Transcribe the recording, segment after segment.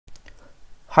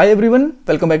Hi everyone,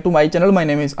 welcome back to my channel. My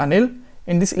name is Anil.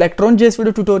 In this Electron JS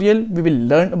video tutorial, we will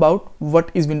learn about what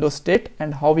is Windows state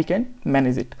and how we can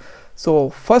manage it. So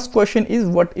first question is,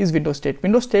 what is Windows state?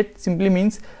 Windows state simply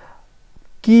means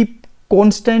keep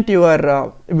constant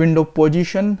your window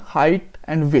position, height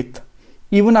and width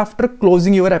even after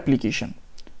closing your application.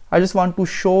 I just want to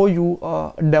show you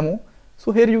a demo.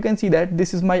 So here you can see that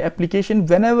this is my application.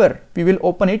 Whenever we will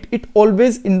open it, it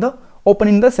always open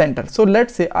in the center. So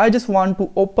let's say I just want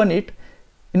to open it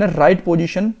in a right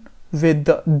position with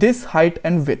this height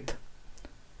and width,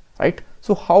 right?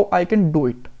 So how I can do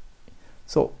it?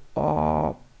 So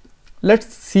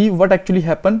let's see what actually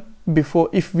happened before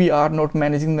if we are not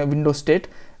managing the Windows state.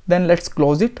 Then let's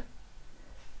close it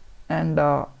and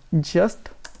just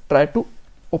try to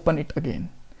open it again.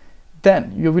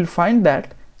 Then you will find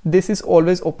that this is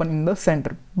always open in the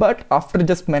center, but after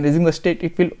just managing the state,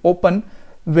 it will open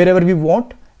wherever we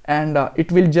want, and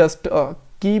it will just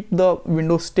keep the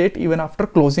Windows state even after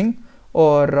closing,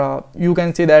 or you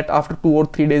can say that after 2 or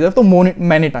 3 days, after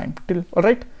many time till. All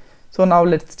right, so now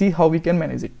let's see how we can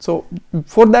manage it. So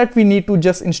for that we need to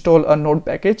just install a node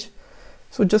package.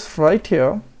 So just write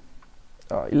here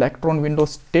Electron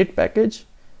Windows state package,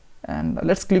 and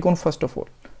let's click on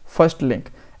first link.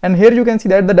 And here you can see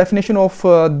that the definition of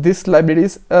this library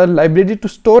is a library to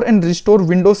store and restore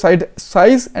Windows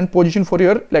size and position for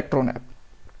your Electron app.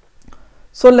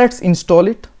 So let's install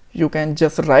it. You can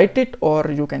just write it, or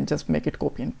you can just make it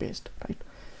copy and paste, right?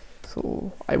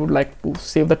 So I would like to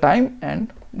save the time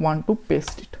and want to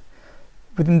paste it.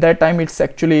 Within that time, it's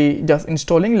actually just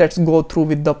installing. Let's go through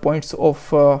with the points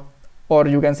of or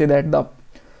you can say that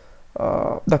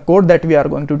the code that we are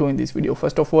going to do in this video.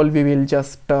 First of all, we will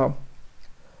just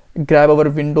grab our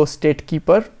Windows state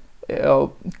keeper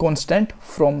constant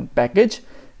from package.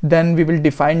 Then we will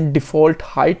define default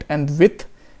height and width,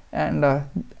 and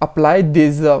apply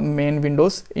these main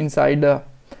windows inside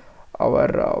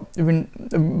our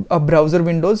browser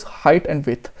windows height and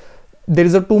width. There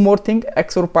is a two more thing,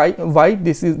 X or Y.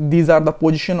 These are the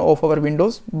position of our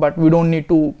windows, but we don't need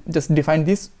to just define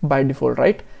this by default,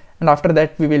 right? And after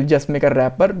that we will just make a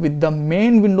wrapper with the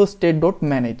main Windows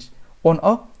state.manage on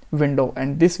a window,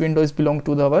 and this window is belong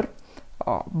to our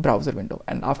browser window,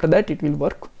 and after that it will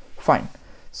work fine.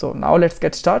 So now let's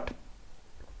get started.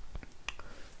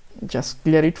 Just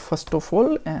clear it first of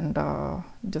all, and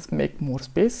just make more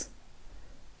space,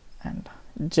 and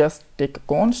just take a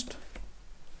const.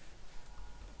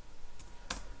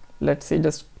 Let's say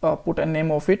just put a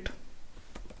name of it,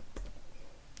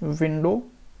 window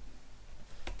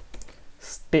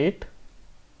state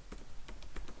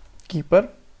keeper.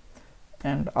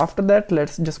 And after that,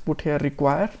 let's just put here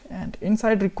require, and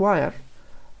inside require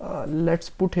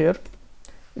let's put here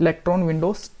Electron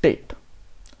Windows state.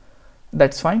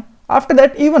 That's fine. After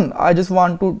that, even I just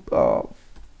want to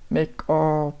make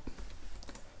a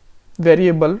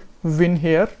variable win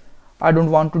here. I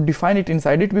don't want to define it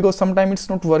inside it, because sometimes it's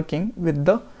not working with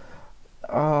the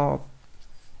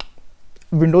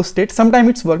Windows state. Sometimes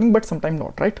it's working, but sometimes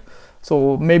not, right?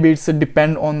 So maybe it's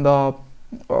depend on the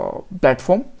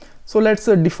platform. So let's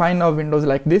define our windows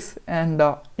like this, and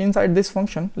inside this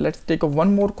function let's take a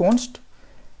one more const,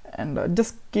 and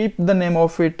just keep the name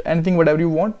of it anything whatever you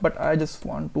want, but I just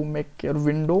want to make your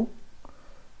window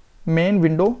main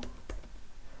window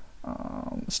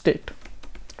state,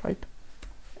 right?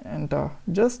 And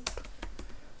just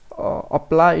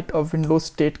apply it a Windows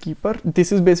state keeper.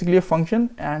 This is basically a function,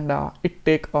 and it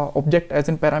take a object as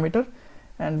in parameter,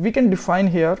 and we can define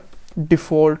here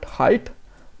default height.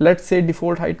 Let's say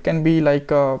default height can be like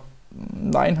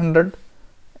 900,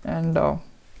 and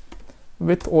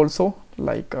width also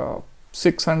like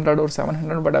 600 or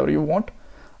 700, whatever you want.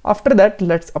 After that,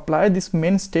 let's apply this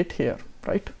main state here,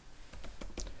 right?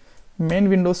 Main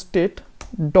Windows state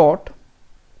dot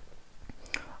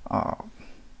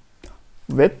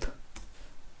width.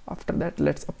 After that,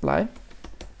 let's apply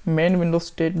main Windows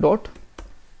state dot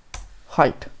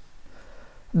height.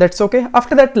 That's okay.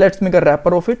 After that, let's make a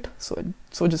wrapper of it.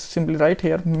 So just simply write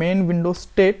here main Windows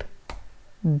state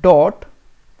dot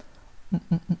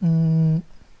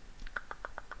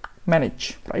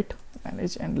manage, right?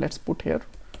 Manage, and let's put here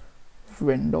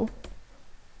window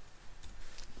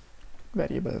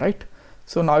variable, right?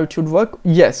 So now it should work.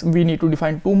 Yes, we need to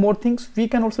define two more things. We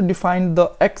can also define the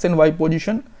X and Y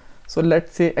position. So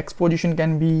let's say X position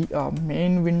can be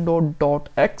main window dot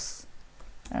X,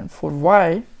 and for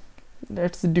Y,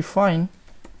 let's define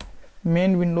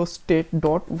main Windows state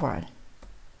dot Y.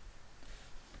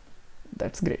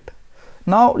 That's great.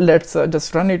 Now let's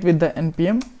just run it with the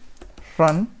npm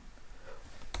run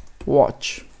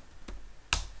watch.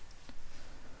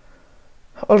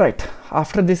 All right,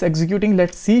 after this executing,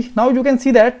 let's see. Now you can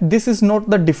see that this is not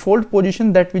the default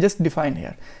position that we just defined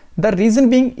here. The reason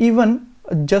being, even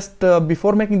just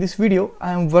before making this video,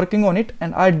 I am working on it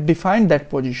and I defined that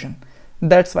position.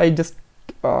 That's why just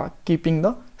keeping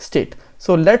the state.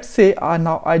 So let's say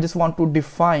now I just want to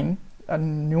define a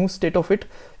new state of it,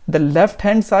 the left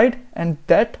hand side and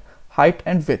that height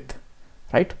and width,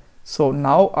 right? So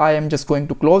now I am just going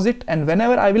to close it, and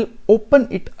whenever I will open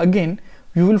it again,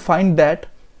 you will find that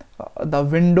the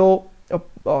window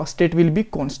state will be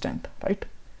constant, right?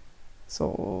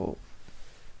 So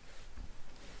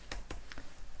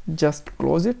just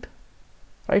close it,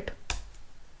 right,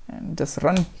 and just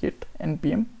run hit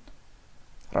npm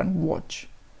run watch,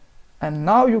 and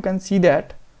now you can see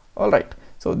that. All right,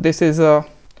 so this is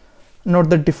not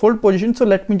the default position, so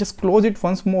let me just close it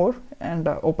once more and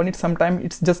open it. Sometime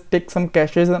it's just take some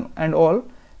caches and all,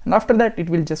 and after that it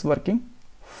will just working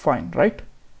fine, right?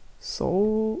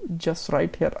 So just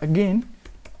write here again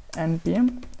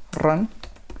npm run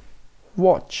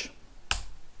watch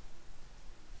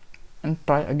and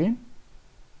try again.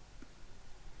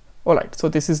 All right, so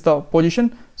this is the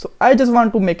position. So I just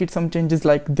want to make it some changes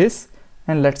like this,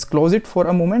 and let's close it for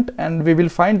a moment, and we will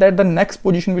find that the next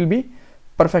position will be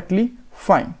perfectly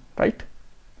fine, right?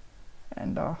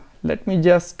 And let me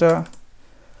just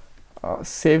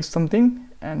save something,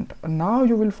 and now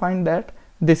you will find that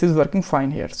this is working fine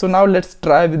here. So now let's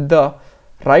try with the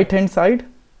right hand side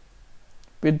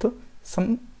with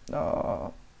some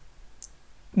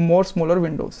more smaller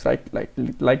windows, right?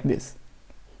 Like this.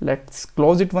 Let's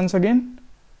close it once again,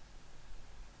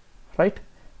 right?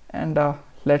 And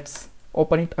let's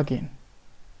open it again.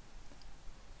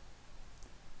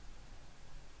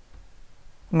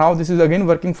 Now this is again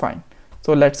working fine.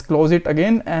 So let's close it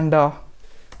again and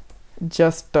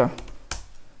just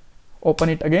open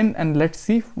it again, and let's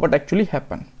see what actually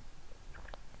happened.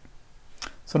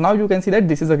 So now you can see that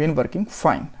this is again working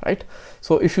fine, right?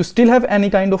 So if you still have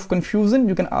any kind of confusion,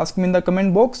 you can ask me in the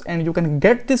comment box, and you can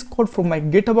get this code from my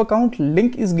GitHub account.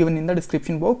 Link is given in the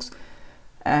description box.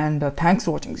 And thanks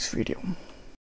for watching this video.